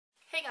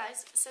Hey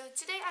guys, so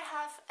today I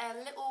have a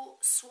little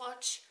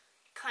swatch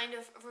kind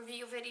of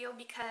review video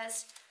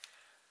because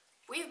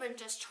we've been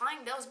just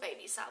trying those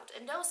babies out,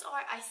 and those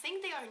are, I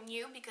think they are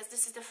new because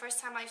this is the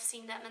first time I've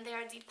seen them, and they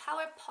are the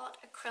Pout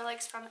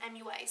Acrylics from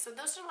MUA. So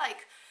those are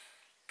like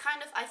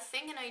kind of, I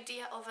think, an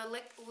idea of a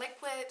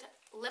liquid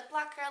lip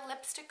lacquer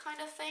lipstick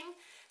kind of thing.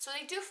 So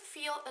they do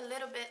feel a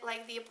little bit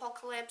like the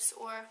Apocalypse,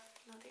 or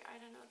no, I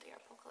don't know, they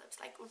are Apocalypse,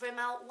 like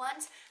Rimmel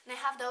ones, and I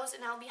have those,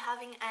 and I'll be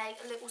having a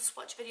little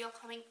swatch video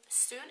coming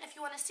soon. If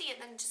you want to see it,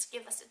 then just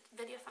give us a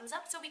video thumbs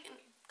up so we can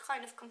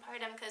kind of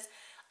compare them, because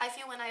I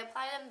feel when I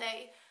apply them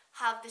they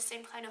have the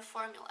same kind of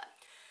formula.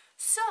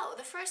 So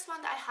the first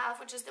one that I have,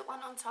 which is the one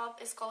on top,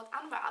 is called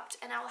Unwrapped,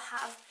 and I'll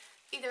have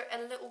either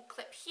a little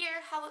clip here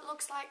how it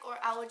looks like, or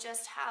I will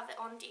just have it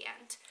on the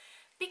end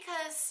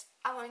because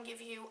I want to give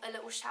you a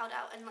little shout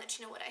out and let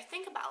you know what I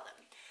think about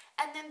them.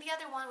 And then the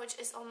other one, which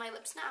is on my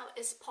lips now,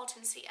 is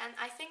Potency, and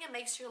I think it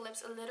makes your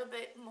lips a little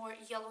bit more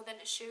yellow than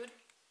it should.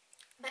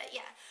 But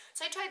yeah,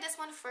 so I tried this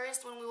one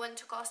first when we went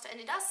to Costa,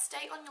 and it does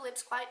stay on your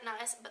lips quite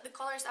nice, but the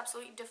color is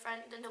absolutely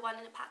different than the one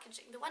in the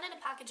packaging. The one in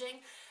the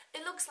packaging,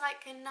 it looks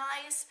like a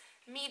nice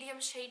medium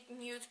shade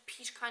nude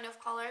peach kind of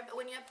color, but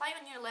when you apply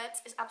it on your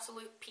lips, it's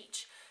absolute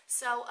peach.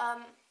 So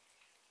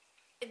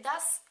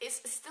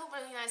it's still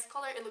really nice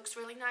color. It looks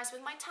really nice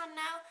with my tan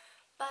now,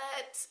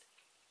 but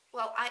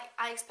well,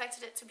 I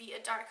expected it to be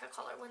a darker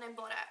color when I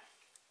bought it.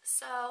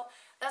 So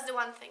that's the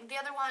one thing. The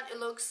other one,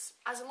 it looks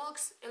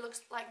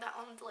like that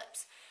on the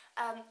lips.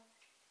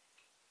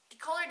 The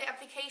color, the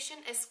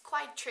application is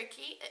quite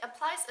tricky. It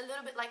applies a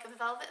little bit like a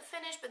velvet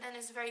finish, but then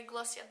it's very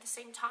glossy at the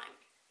same time.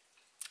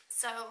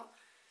 So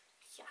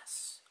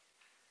yes,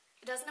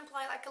 it doesn't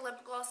apply like a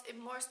lip gloss, it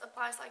more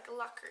applies like a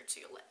lacquer to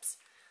your lips.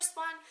 First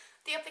one,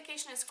 the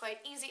application is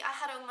quite easy. I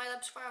had it on my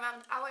lips for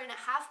around an hour and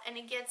a half, and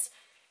it gets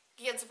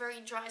very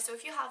dry. So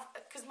if you have,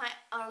 because my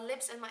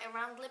lips and my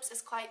around lips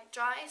is quite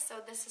dry, so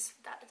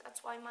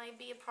that's why it might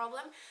be a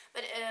problem.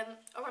 But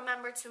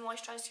remember to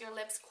moisturize your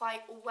lips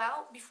quite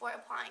well before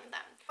applying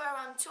them. For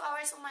around 2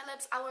 hours on my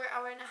lips, hour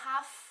and a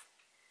half,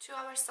 2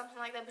 hours, something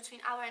like that,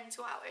 between hour and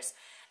 2 hours.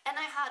 And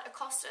I had a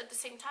Costa at the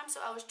same time, so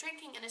I was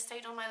drinking and it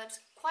stayed on my lips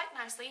quite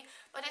nicely.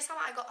 By the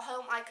time I got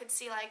home, I could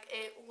see like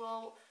it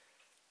will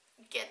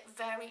get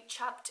very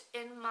chapped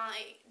in my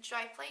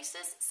dry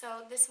places,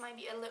 so this might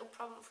be a little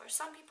problem for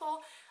some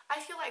people. I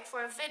feel like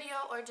for a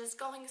video or just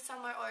going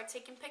somewhere or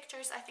taking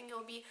pictures, I think it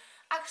will be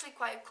actually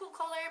quite a cool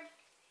color.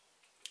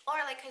 Or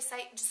like I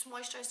say, just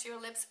moisturize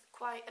your lips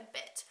quite a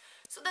bit.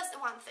 So that's the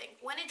one thing.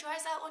 When it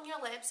dries out on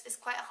your lips, it's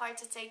quite hard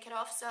to take it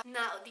off. So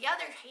now, the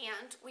other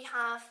hand, we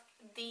have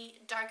the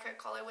darker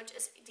color, which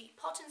is the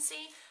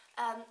Potency.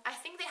 I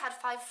think they had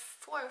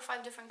 4 or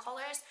 5 different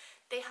colors.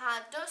 They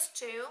had those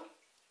two,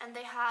 and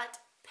they had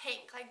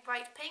pink, like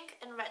bright pink,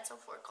 and red, so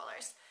 4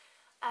 colors.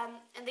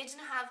 And they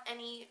didn't have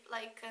any,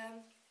 like,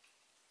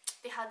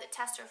 they had the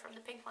tester from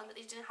the pink one, but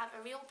they didn't have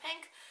a real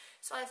pink.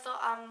 So I thought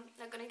I'm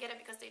not gonna get it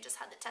because they just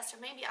had the tester.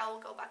 Maybe I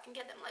will go back and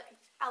get them. Like,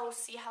 I will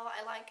see how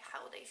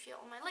they feel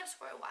on my lips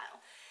for a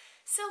while.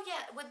 So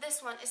yeah, with this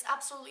one, it's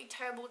absolutely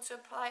terrible to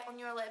apply on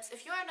your lips.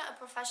 If you are not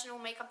a professional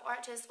makeup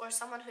artist or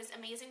someone who's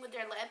amazing with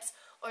their lips,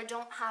 or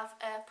don't have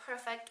a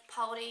perfect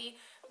pouty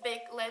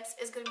big lips,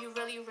 it's going to be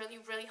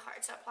really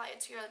hard to apply it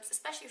to your lips.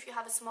 Especially if you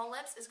have a small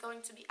lips, it's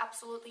going to be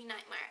absolutely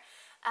nightmare.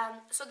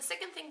 So the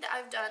second thing that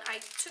I've done,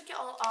 I took it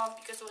all off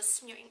because it was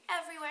smearing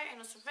everywhere and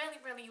it was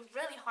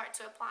really hard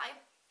to apply.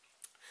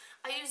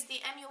 I used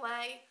the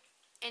MUA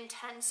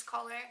Intense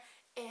color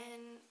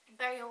in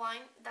Berry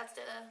Wine. That's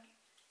the...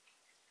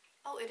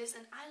 oh, it is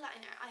an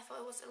eyeliner. I thought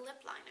it was a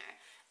lip liner.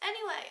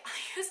 Anyway, I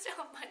used it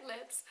on my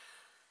lips.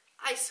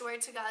 I swear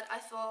to God, I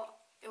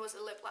thought it was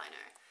a lip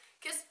liner.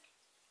 Because,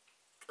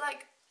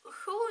 like,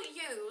 who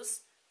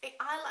use an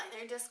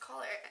eyeliner this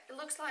color? It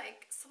looks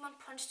like someone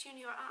punched you in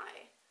your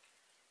eye.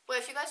 Well,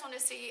 if you guys want to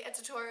see a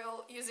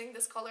tutorial using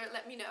this color,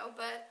 let me know.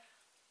 But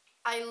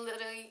I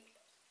literally...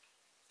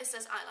 it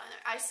says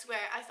eyeliner. I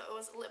swear I thought it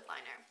was a lip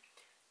liner.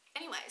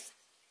 Anyways,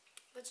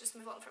 let's just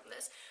move on from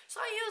this. So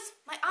I use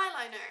my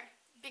eyeliner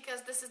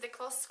because this is the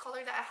closest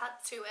color that I had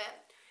to it,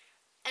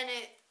 and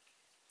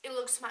it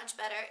looks much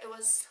better. It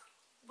was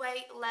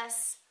way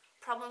less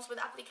problems with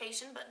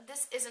application, but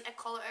this isn't a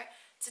color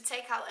to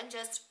take out and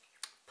just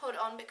put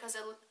on because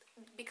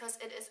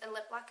it is a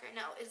lip lacquer.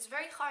 No, it's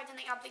very hard in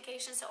the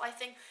application, so I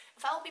think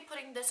if I will be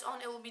putting this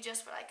on, it will be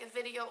just for like a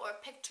video or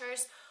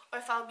pictures, or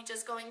if I'll be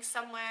just going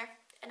somewhere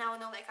and I will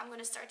know like I'm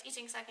going to start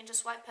eating, so I can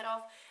just wipe it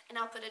off and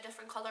I'll put a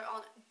different color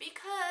on,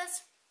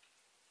 because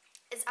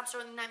it's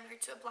absolutely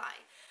nightmare to apply.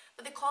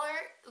 But the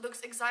color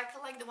looks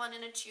exactly like the one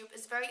in a tube.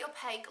 It's very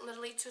opaque,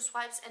 literally 2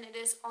 swipes and it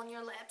is on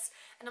your lips.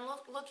 And I'm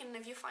looking in the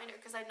viewfinder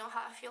because I know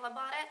how I feel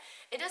about it.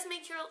 It does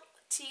make your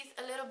teeth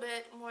a little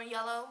bit more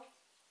yellow,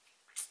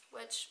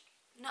 which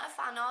I'm not a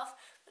fan of.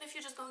 But if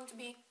you're just going to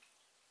be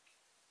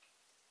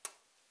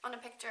on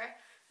a picture,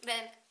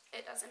 then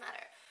it doesn't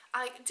matter.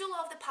 I do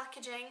love the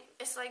packaging.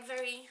 It's like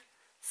very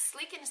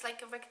sleek and it's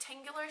like a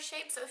rectangular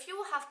shape. So if you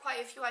will have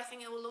quite a few, I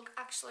think it will look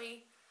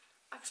actually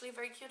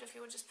very cute if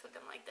you would just put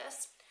them like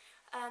this.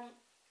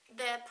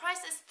 The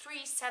price is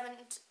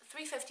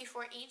 $3.50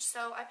 for each,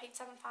 so I paid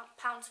 £7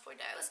 for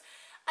those.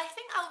 I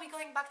think I'll be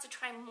going back to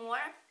try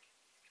more.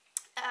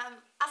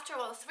 After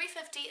all,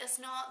 $3.50 is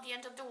not the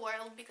end of the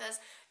world, because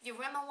the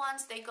Rimmel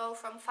ones, they go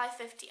from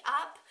 $5.50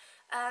 up.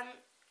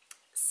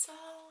 So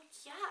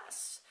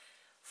yes,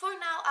 for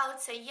now I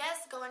would say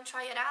yes, go and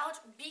try it out.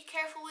 Be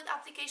careful with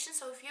application,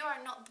 so if you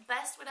are not the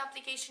best with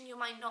application, you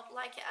might not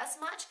like it as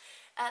much.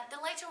 The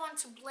later one,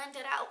 to blend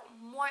it out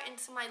more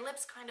into my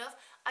lips, kind of,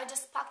 I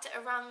just packed it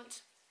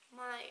around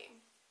my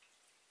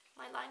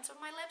lines of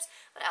my lips,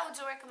 but I would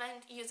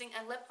recommend using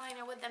a lip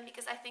liner with them,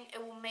 because I think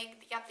it will make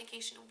the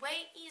application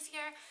way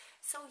easier.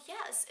 So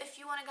yes, if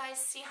you want to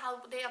guys see how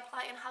they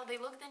apply and how they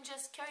look, then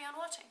just carry on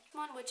watching.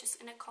 One which is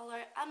in a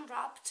color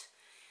Unwrapped,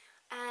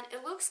 and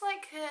it looks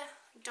like a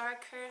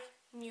darker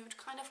nude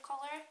kind of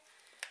color,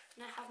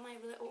 and I have my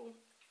little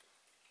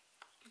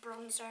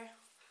bronzer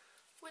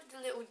with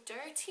the little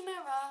dirty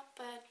mirror,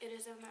 but it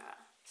is a mirror.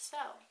 So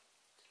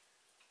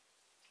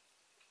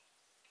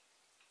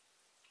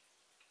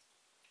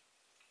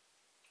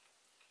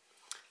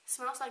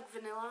smells like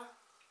vanilla.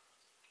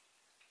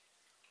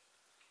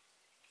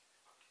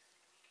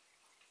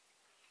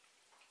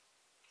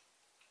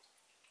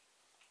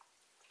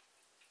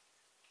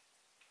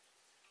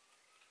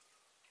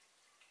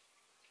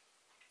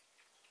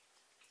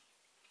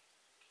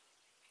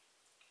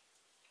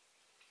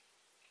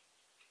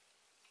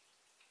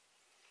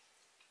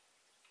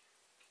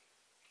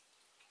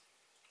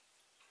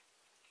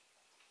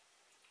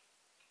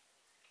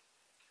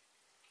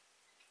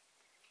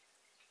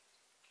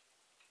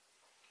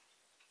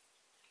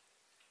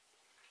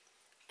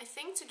 I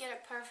think to get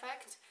it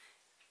perfect,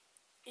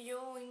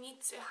 you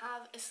need to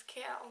have a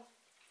scale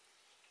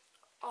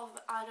of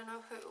I don't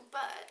know who,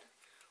 but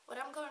what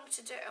I'm going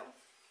to do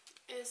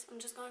is I'm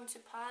just going to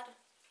pat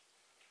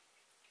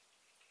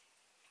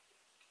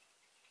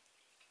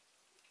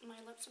my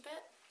lips a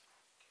bit,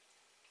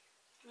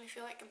 and I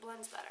feel like it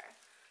blends better.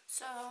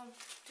 So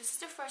this is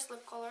the first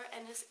lip color,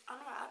 and it's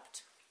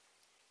Unwrapped.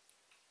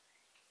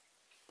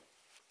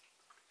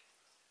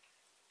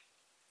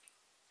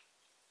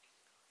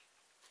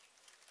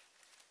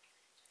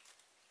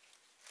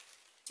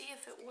 See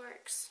if it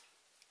works,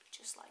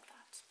 just like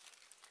that.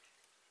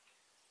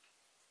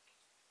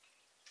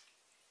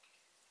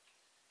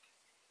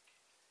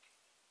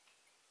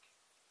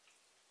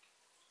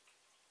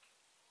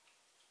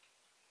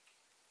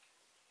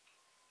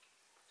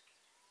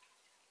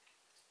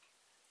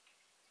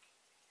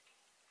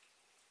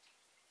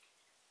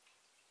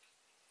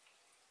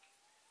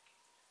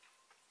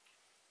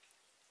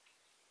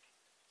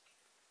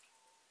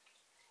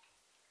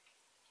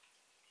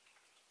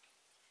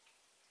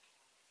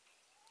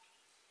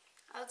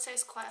 I would say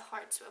it's quite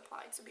hard to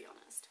apply, to be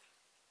honest.